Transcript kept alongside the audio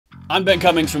I'm Ben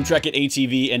Cummings from Trekkit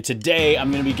ATV, and today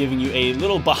I'm going to be giving you a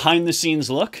little behind-the-scenes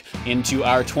look into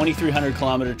our 2,300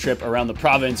 kilometer trip around the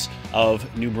province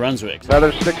of New Brunswick.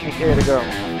 Another 60K to go.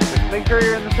 Make sure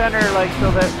you're in the center, like,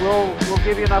 so that we'll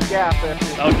give you enough gap.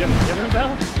 Oh, different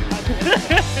bell?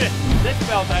 This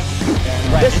bell time.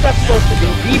 Right. This stuff's supposed to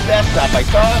be the best stuff. I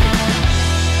saw.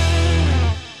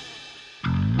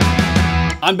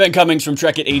 I'm Ben Cummings from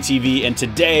Trekkit ATV, and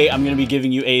today I'm going to be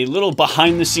giving you a little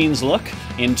behind-the-scenes look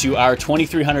into our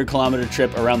 2,300 kilometer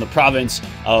trip around the province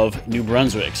of New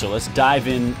Brunswick. So let's dive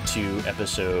into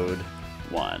episode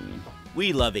 1.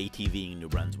 We love ATVing in New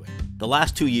Brunswick. The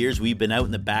last 2 years we've been out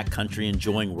in the backcountry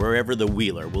enjoying wherever the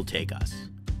wheeler will take us.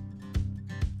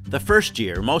 The first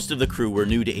year, most of the crew were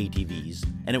new to ATVs,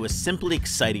 and it was simply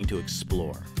exciting to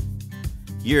explore.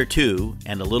 Year 2,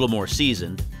 and a little more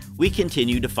seasoned, we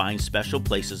continue to find special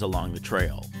places along the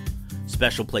trail.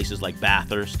 Special places like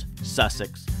Bathurst,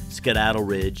 Sussex, Skedaddle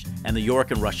Ridge, and the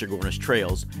York and Russia-Gornish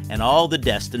trails, and all the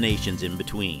destinations in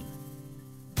between.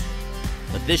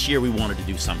 But this year we wanted to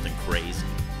do something crazy.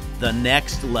 The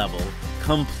next level,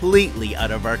 completely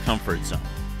out of our comfort zone.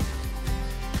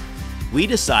 We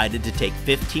decided to take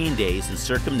 15 days and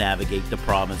circumnavigate the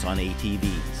province on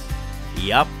ATVs.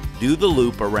 Yup, do the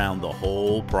loop around the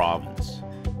whole province.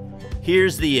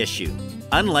 Here's the issue.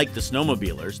 Unlike the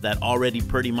snowmobilers that already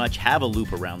pretty much have a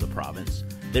loop around the province,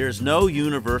 there's no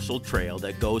universal trail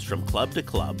that goes from club to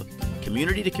club,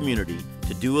 community to community,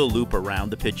 to do a loop around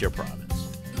the Pitcher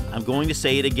province. I'm going to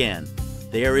say it again,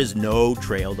 there is no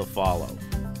trail to follow.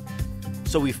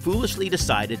 So we foolishly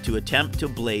decided to attempt to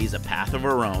blaze a path of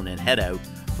our own and head out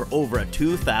for over a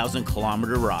 2,000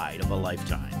 kilometer ride of a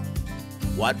lifetime.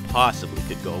 What possibly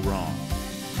could go wrong?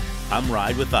 Come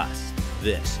ride with us.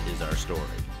 This is our story.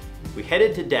 We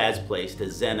headed to Dad's place to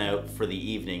zen out for the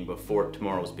evening before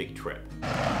tomorrow's big trip.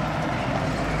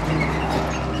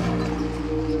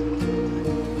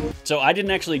 So I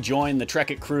didn't actually join the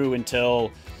Trekkit crew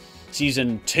until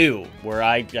season 2, where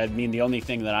I mean the only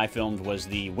thing that I filmed was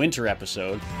the winter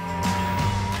episode.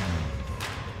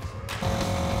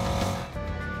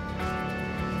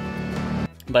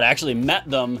 But I actually met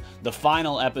them the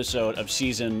final episode of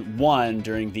season 1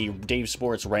 during the Dave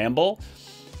Sports Ramble.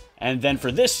 And then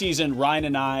for this season,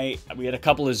 Ryan and we had a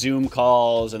couple of Zoom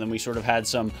calls, and then we sort of had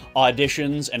some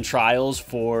auditions and trials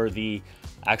for the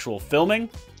actual filming.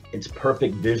 It's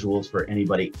perfect visuals for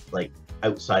anybody like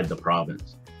outside the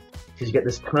province. Because you get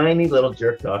this tiny little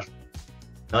jerked off,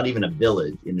 not even a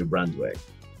village in New Brunswick,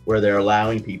 where they're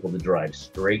allowing people to drive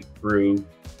straight through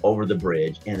over the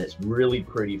bridge, and it's really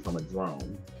pretty from a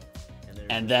drone.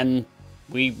 And then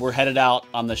we were headed out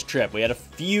on this trip. We had a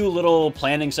few little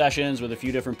planning sessions with a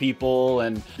few different people,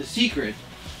 and the secret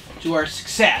to our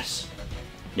success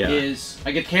is I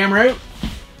get the camera out.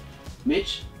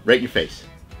 Mitch, right in your face.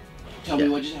 Tell me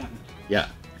what just happened. Yeah.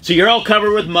 So you're all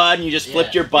covered with mud, and you just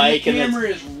flipped your bike, and the camera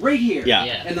is right here. Yeah.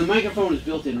 And the microphone is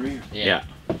built in right here. Yeah.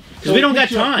 Because we don't got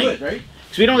time. Good, right?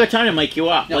 Because we don't got time to mic you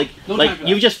up. No, like you've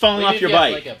you've just fallen off your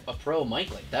bike. Like a pro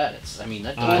mic like that. It's, I mean,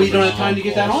 that. We don't have time to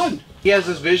get that on. He has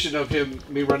this vision of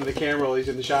me running the camera while he's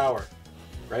in the shower,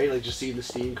 right? Like just seeing the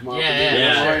steam come off.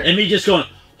 Yeah. And me just going,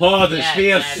 oh, this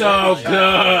feels so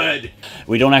good.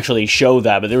 We don't actually show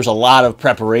that, but there was a lot of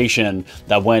preparation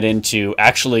that went into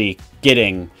actually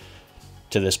getting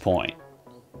to this point.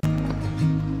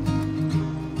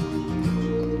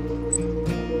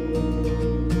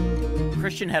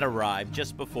 Christian had arrived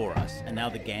just before us, and now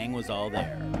the gang was all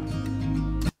there.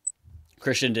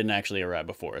 Christian didn't actually arrive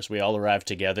before us. We all arrived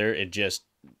together.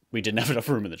 We didn't have enough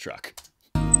room in the truck.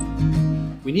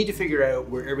 We need to figure out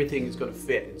where everything is going to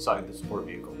fit inside the sport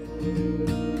vehicle.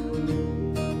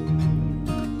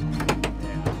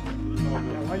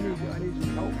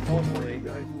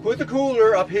 Put the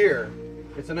cooler up here.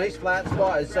 It's a nice flat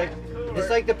spot. It's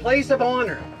like the place of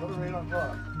honor.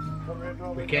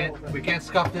 We can't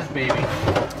scuff this baby.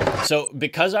 So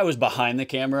because I was behind the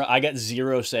camera, I got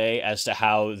zero say as to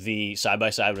how the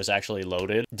side-by-side was actually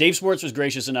loaded. Dave Sports was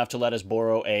gracious enough to let us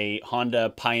borrow a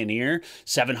Honda Pioneer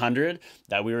 700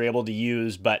 that we were able to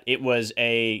use, but it was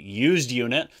a used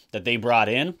unit that they brought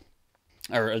in,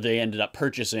 or they ended up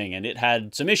purchasing, and it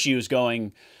had some issues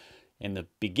going in the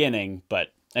beginning.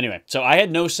 But anyway, so I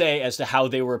had no say as to how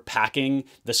they were packing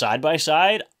the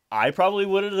side-by-side. I probably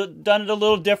would have done it a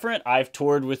little different. I've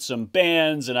toured with some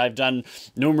bands and I've done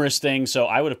numerous things, so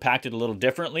I would have packed it a little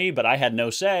differently, but I had no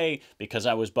say because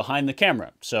I was behind the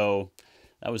camera. So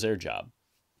that was their job.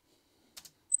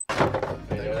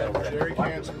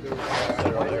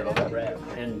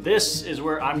 And this is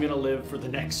where I'm going to live for the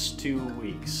next 2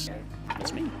 weeks.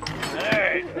 That's me. All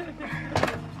right.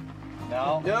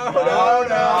 No,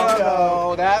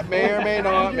 that may or may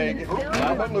not make it.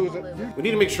 I might lose it. We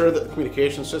need to make sure that the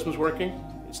communication system's working.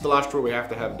 It's the last tour we have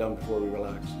to have done before we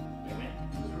relax.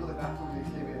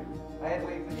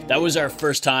 That was our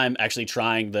first time actually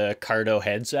trying the Cardo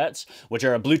headsets, which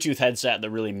are a Bluetooth headset that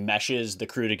really meshes the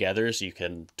crew together so you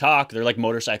can talk. They're like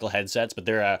motorcycle headsets, but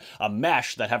they're a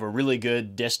mesh that have a really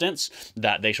good distance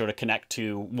that they sort of connect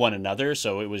to one another.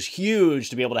 So it was huge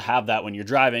to be able to have that when you're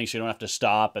driving so you don't have to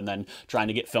stop and then trying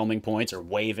to get filming points or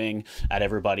waving at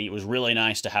everybody. It was really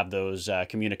nice to have those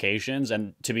communications.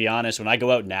 And to be honest, when I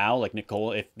go out now, like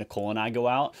if Nicole and I go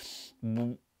out,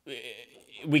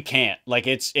 we can't. Like,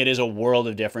 it is a world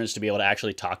of difference to be able to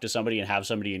actually talk to somebody and have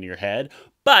somebody in your head.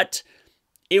 But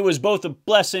it was both a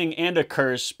blessing and a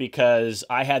curse because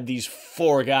I had these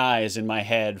 4 guys in my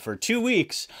head for 2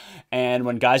 weeks. And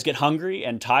when guys get hungry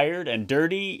and tired and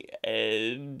dirty,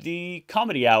 the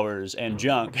comedy hours and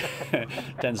junk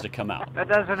tends to come out. That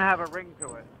doesn't have a ring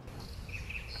to it.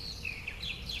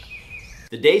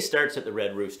 The day starts at the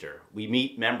Red Rooster. We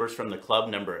meet members from the club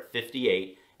number at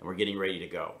 58, and we're getting ready to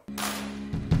go.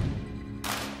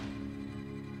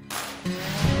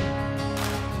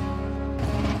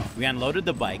 We unloaded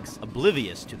the bikes,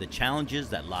 oblivious to the challenges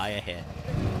that lie ahead.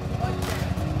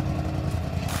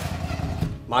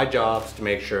 My job's to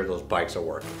make sure those bikes are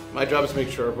working. My job is to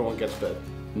make sure everyone gets fed.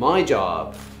 My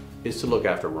job is to look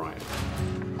after Ryan.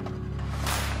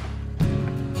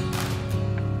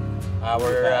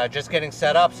 We're just getting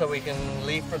set up so we can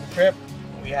leave for the trip.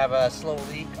 We have a slow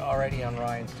leak already on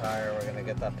Ryan's tire. We're gonna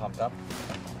get that pumped up.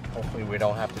 Hopefully we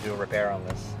don't have to do a repair on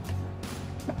this.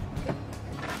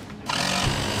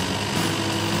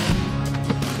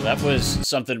 So that was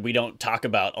something we don't talk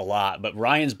about a lot, but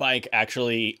Ryan's bike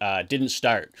actually didn't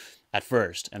start at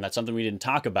first, and that's something we didn't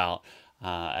talk about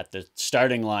at the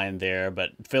starting line there,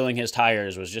 but filling his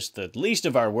tires was just the least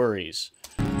of our worries.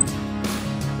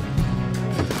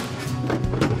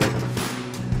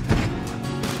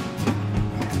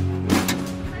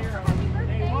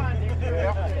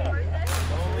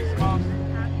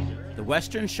 The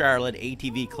Western Charlotte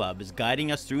ATV Club is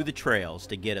guiding us through the trails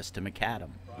to get us to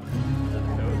Macadam.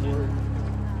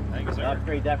 Thanks, sir.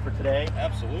 Upgrade that for today?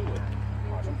 Absolutely.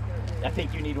 I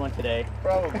think you need one today.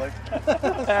 Probably.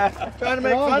 Trying to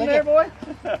make fun there, boy?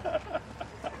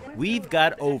 We've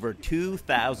got over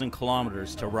 2,000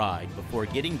 kilometers to ride before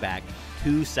getting back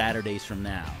 2 Saturdays from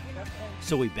now.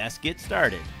 So we best get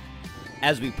started.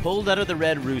 As we pulled out of the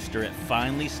Red Rooster, it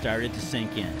finally started to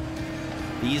sink in.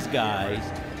 These guys,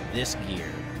 this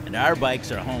gear, and our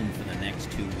bikes are home for the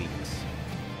next 2 weeks.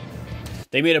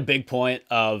 They made a big point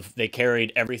of they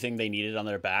carried everything they needed on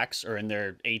their backs or in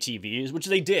their ATVs, which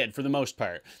they did for the most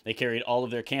part. They carried all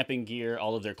of their camping gear,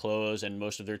 all of their clothes, and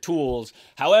most of their tools.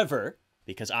 However,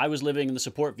 because I was living in the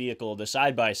support vehicle, the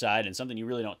side-by-side, and something you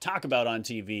really don't talk about on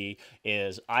TV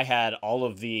is I had all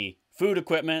of the food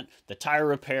equipment, the tire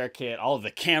repair kit, all of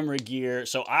the camera gear.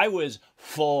 So I was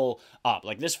full up.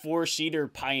 Like this 4-seater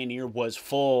Pioneer was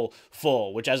full,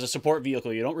 which as a support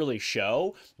vehicle, you don't really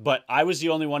show, but I was the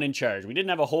only one in charge. We didn't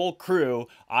have a whole crew.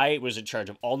 I was in charge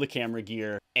of all the camera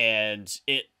gear, and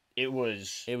it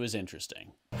was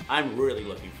interesting. I'm really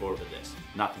looking forward to this.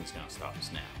 Nothing's gonna stop us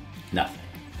now. Nothing.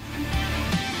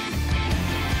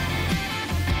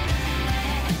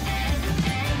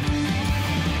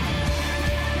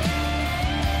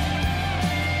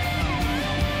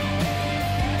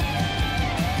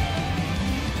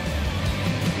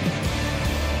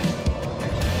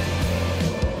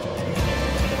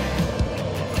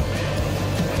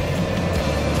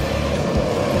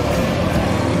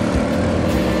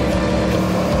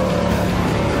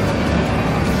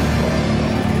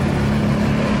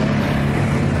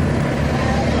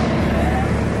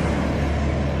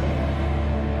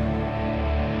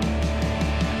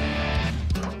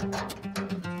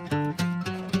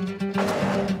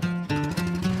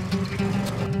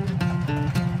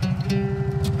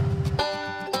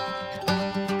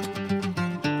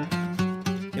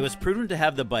 It was prudent to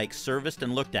have the bike serviced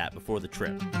and looked at before the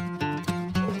trip.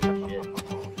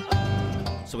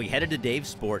 So we headed to Dave's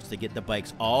Sports to get the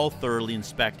bikes all thoroughly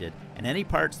inspected, and any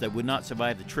parts that would not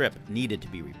survive the trip needed to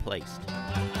be replaced.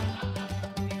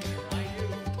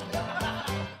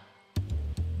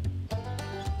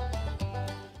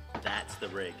 That's the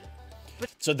rig.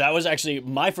 So that was actually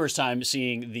my first time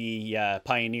seeing the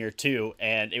Pioneer 2,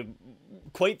 and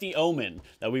quite the omen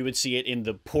that we would see it in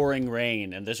the pouring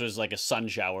rain, and this was like a sun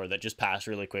shower that just passed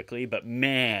really quickly. But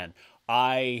man,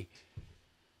 I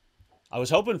was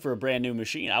hoping for a brand new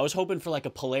machine. I was hoping for like a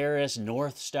Polaris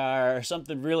North Star or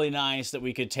something really nice that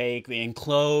we could take, the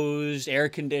enclosed air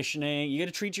conditioning. You got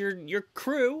to treat your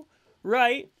crew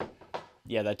right.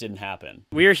 yeah, that didn't happen.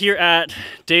 We are here at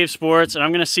Dave Sports, and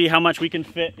I'm gonna see how much we can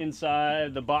fit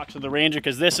inside the box of the Ranger,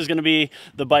 because this is gonna be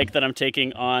the bike that I'm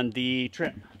taking on the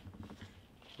trip.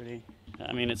 Pretty,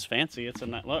 I mean, it's fancy. It's a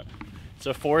nice look. It's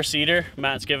a 4-seater.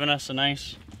 Matt's given us a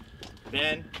nice.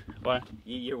 Ben, What?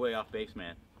 you're way off base,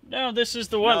 man. No, this is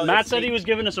the one. No, Matt said he was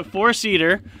giving us a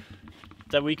 4-seater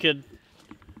that we could.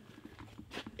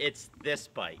 It's this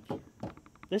bike.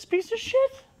 This piece of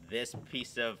shit? This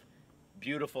piece of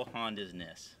beautiful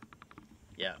Honda's-ness.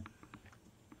 Yeah.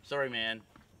 Sorry, man.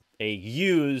 A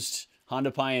used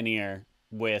Honda Pioneer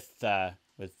with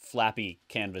flappy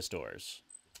canvas doors.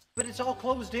 But it's all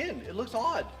closed in. It looks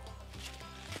odd.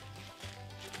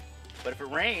 But if it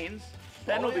rains,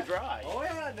 then it'll be dry. Oh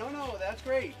yeah, no, that's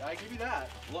great. I give you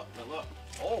that. Look.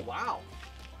 Oh wow.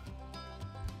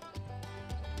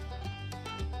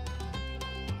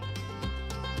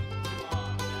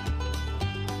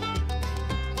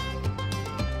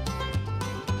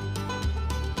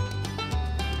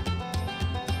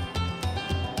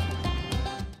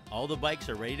 All the bikes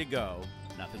are ready to go.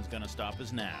 Nothing's gonna stop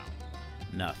us now.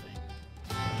 Nothing.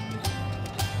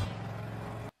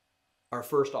 Our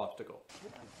first obstacle.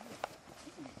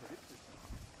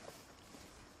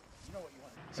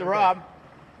 So Rob,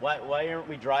 why aren't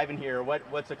we driving here?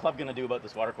 What's the club gonna do about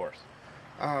this water course?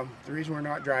 The reason we're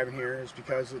not driving here is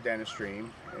because of the Dennis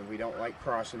Stream, and we don't like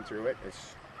crossing through it.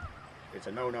 It's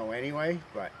a no-no anyway,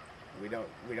 but we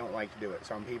don't like to do it.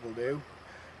 Some people do.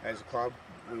 As a club,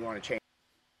 we want to change.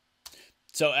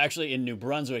 So actually in New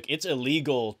Brunswick, it's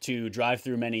illegal to drive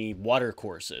through many water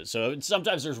courses. So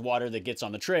sometimes there's water that gets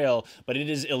on the trail, but it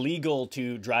is illegal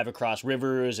to drive across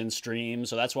rivers and streams.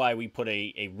 So that's why we put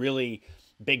a really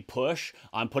big push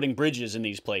on putting bridges in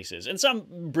these places. And some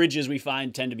bridges we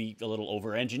find tend to be a little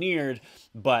over-engineered,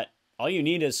 but all you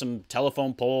need is some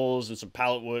telephone poles and some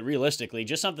pallet wood, realistically,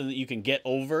 just something that you can get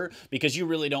over, because you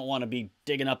really don't want to be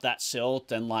digging up that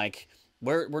silt and like...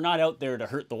 We're not out there to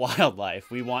hurt the wildlife.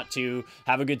 We want to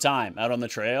have a good time out on the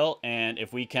trail, and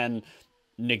if we can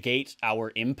negate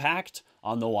our impact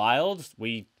on the wild,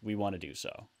 we want to do so.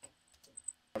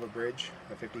 We have a bridge,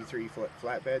 a 53-foot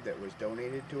flatbed that was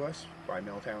donated to us by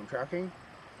Milltown Trucking,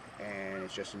 and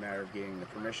it's just a matter of getting the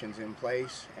permissions in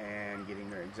place and getting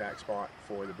the exact spot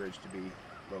for the bridge to be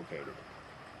located.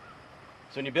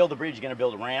 So when you build the bridge, you're gonna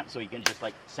build a ramp so you can just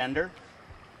like send her?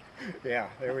 Yeah,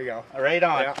 there we go. Right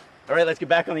on. Yeah. All right, let's get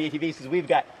back on the ATVs because we've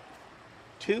got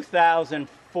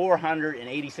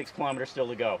 2,486 kilometers still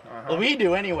to go. Well, we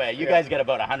do anyway. You guys got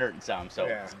about 100 and some, so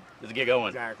let's get going.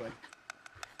 Exactly.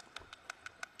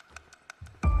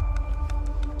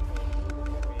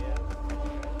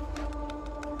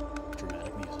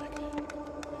 Dramatic music.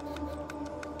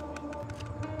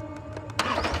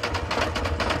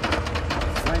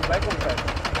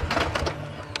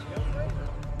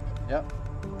 Yep.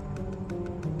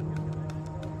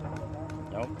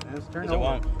 Nope. Just turn So it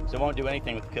won't do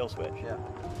anything with the kill switch. Yeah.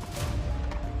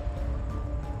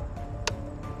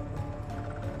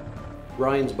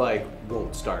 Ryan's bike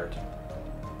won't start.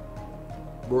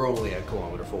 We're only at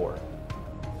kilometer 4.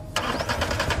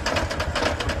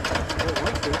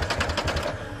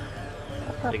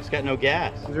 It's got no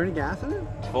gas. Is there any gas in it?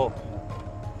 It's full.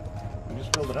 You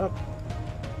just filled it up.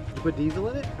 You put diesel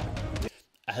in it?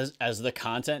 As the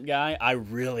content guy, I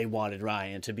really wanted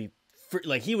Ryan to be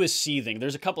like, he was seething.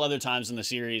 There's a couple other times in the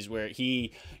series where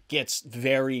he gets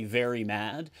very, very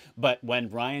mad, but when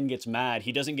Ryan gets mad,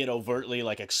 he doesn't get overtly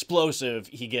like explosive.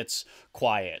 He gets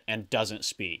quiet and doesn't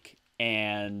speak.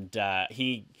 And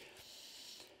he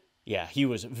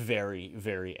was very,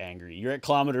 very angry. You're at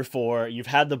kilometer 4, you've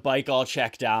had the bike all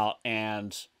checked out,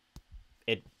 and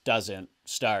it doesn't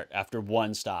start after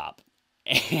one stop.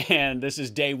 And this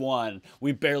is day 1.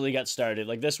 We barely got started.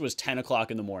 Like, this was 10 o'clock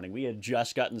in the morning. We had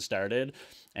just gotten started,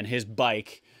 and his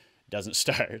bike doesn't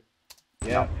start.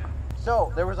 Yeah.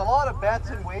 So, there was a lot of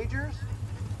bets and wagers.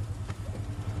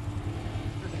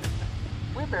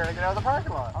 We barely got out of the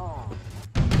parking lot. Oh.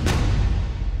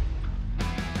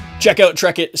 Check out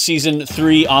Trekkit Season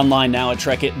 3 online now at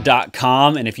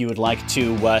trekkit.com, and if you would like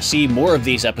to see more of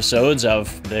these episodes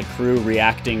of the crew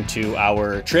reacting to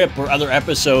our trip or other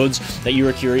episodes that you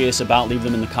are curious about, leave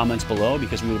them in the comments below,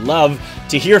 because we would love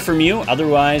to hear from you.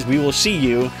 Otherwise, we will see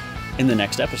you in the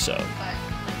next episode.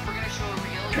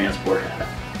 Transport. Yeah,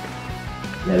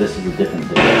 this is a different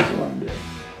device one. Yeah,